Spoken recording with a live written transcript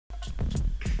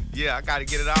Yeah, I gotta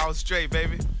get it all straight,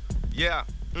 baby. Yeah.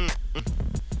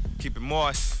 Keep it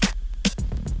moist.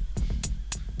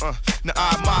 Now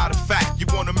I admire the fact you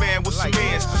want a man with some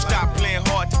ends. Stop playing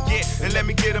hard to get and let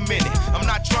me get a minute. I'm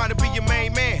not trying to be your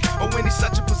main man or any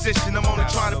such a position. I'm only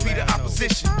trying to be the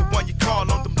opposition, the one you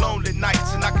call on them lonely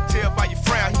nights. And I can tell by your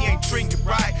frown he ain't treating you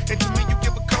right. And to me you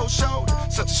give a cold shoulder.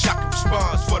 Such a shocking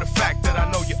response for the fact that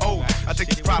I know you're old. I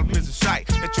think the problem is in sight,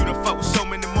 that you done fuck with so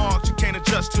many marks you can't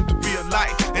adjust to the real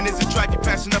life. And is it track you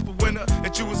passing up a winner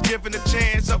that you was given a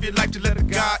chance of your life to let a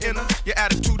guy enter? Your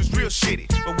attitude is real shitty,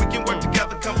 but we can work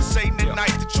together, conversating at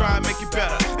night to try and make it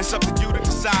better. It's up to you to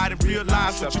decide and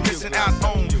realize what you're missing out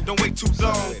on. Don't wait too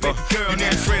long, baby girl. You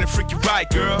need a friend to freak you right,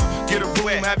 girl. Get a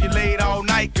room, have you laid all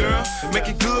night, girl. Make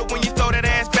it good when you throw that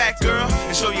ass back, girl.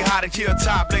 And show you how to kill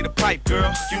top, lay the pipe,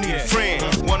 girl. You need a friend,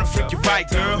 wanna freak you right,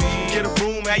 girl. Get a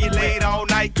room, have you laid all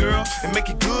night, girl. And make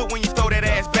it good when you throw that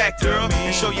ass back, girl.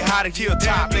 And show you how to kill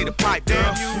top, lay the pipe,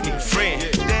 girl. You need a friend.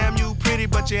 Damn, you pretty,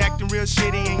 but you acting real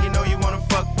shitty, and you know you wanna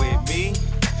fuck with me.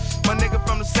 My nigga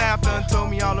from the South done told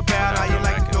me all about how you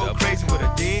like to go crazy with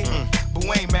a dick. But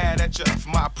we ain't mad at you for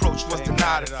my approach was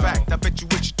denied. In fact, I bet you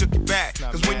wish you took it back.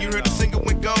 Cause when you heard the single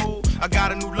went gold, I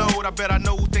got a new load. I bet I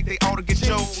know who think they ought to get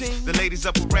chose. The ladies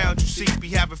up around you see be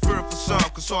having fear for some.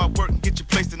 Cause hard work and get you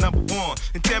placed at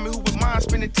 #1. And tell me who was mine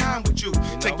spending time with you.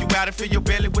 Take you out and fill your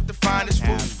belly with the finest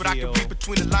foods. But I can read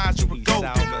between the lines, you're a gold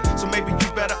digger. So maybe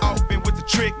you better off been with the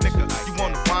trick, nigga. You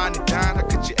wanna wine and dine, how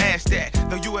could you ask that?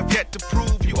 Though you have yet to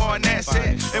prove you are an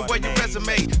asset. And where your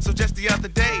resume? So just the other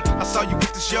day, I saw you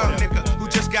with this young nigga who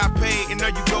just got paid. And there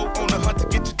you go on the hunt to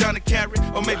get you done to carry.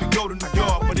 Or maybe go to New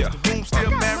York, but is the room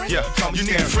still married? You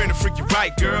need a friend to freak you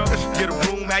right, girl. Get a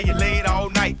room, how you laid all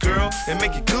night, girl. And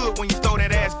make it good when you throw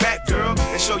that ass back, girl.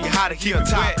 And show you how to kill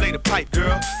top, lay the pipe,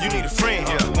 girl. You need a friend,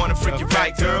 wanna freak you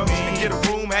right, girl. And get a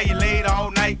room, how you laid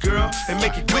all night, girl. And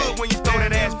make it good when you throw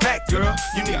that ass back, girl.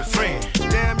 You need a friend.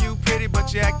 Damn, you pretty,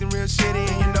 but you acting real shitty,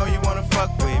 and you know you wanna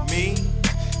fuck with me.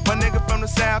 My nigga from the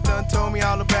South done told me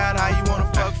all about how you wanna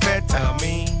fuck fat, tell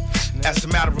me. As a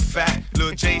matter of fact,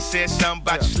 Lil J said something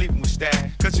about you sleeping with Stat.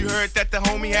 Cause you heard that the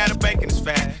homie had a bank in his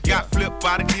fat. Got flipped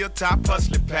by the hilltop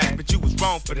hustling pack, but you was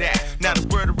wrong for that. Now the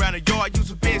word around the yard,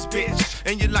 you's a Benz bitch.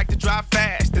 And you like to drive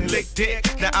fast and lick dick.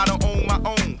 Now I don't own my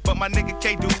own, but my nigga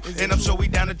K do. And I'm sure we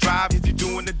down the drive if you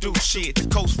doing the do shit. The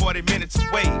coast 40 minutes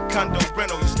away, condo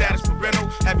rental, your status for rental.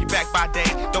 Have you back by day,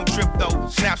 don't trip though.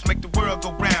 Snaps make the world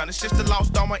go round. It's just I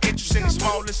lost all my interest in the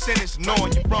smallest sentence.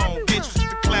 Knowing you wrong, bitch was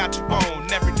the cloud you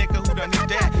own. Every nigga who done hit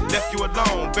that, left you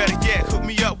alone. Better yet, hook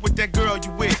me up with that girl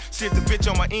you with. See if the bitch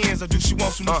on my ends or do she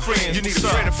want some new friends. You need a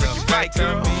friend to freak you right,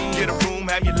 girl. Get a room,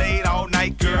 have you laid all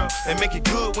night, girl. And make it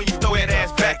good when you throw that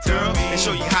ass back, girl. And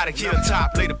show you how to kill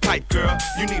top, lay the pipe, girl.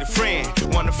 You need a friend,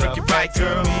 wanna freak you right,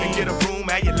 girl. And get a room,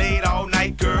 have you laid all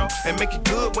night, girl. And make it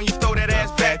good when you throw that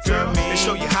ass back, girl. And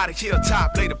show you how to kill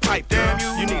top, lay the pipe, girl.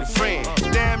 You need a friend.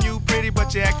 Damn, you pretty,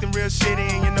 but you acting real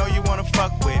shitty, and you know you wanna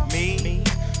fuck with me.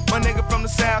 My nigga from the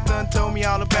South done told me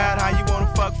all about how you wanna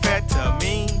fuck fat to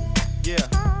me. Yeah,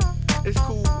 it's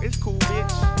cool, bitch. It's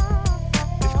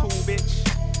cool, bitch.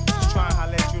 Just trying to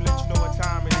let you know what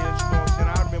time it is. You know what I'm saying?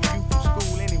 I remember you from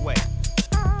school anyway.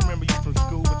 I remember you from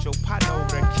school with your partner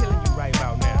over there killing you right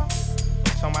about now.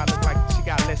 I'm talking about look like she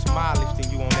got less mileage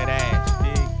than you on that ass,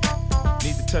 dig?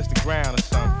 Need to touch the ground or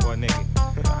something for a nigga.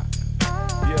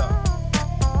 Yeah.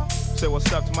 Say what's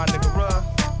up to my nigga Ruh.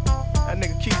 That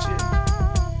nigga Keith shit.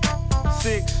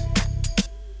 6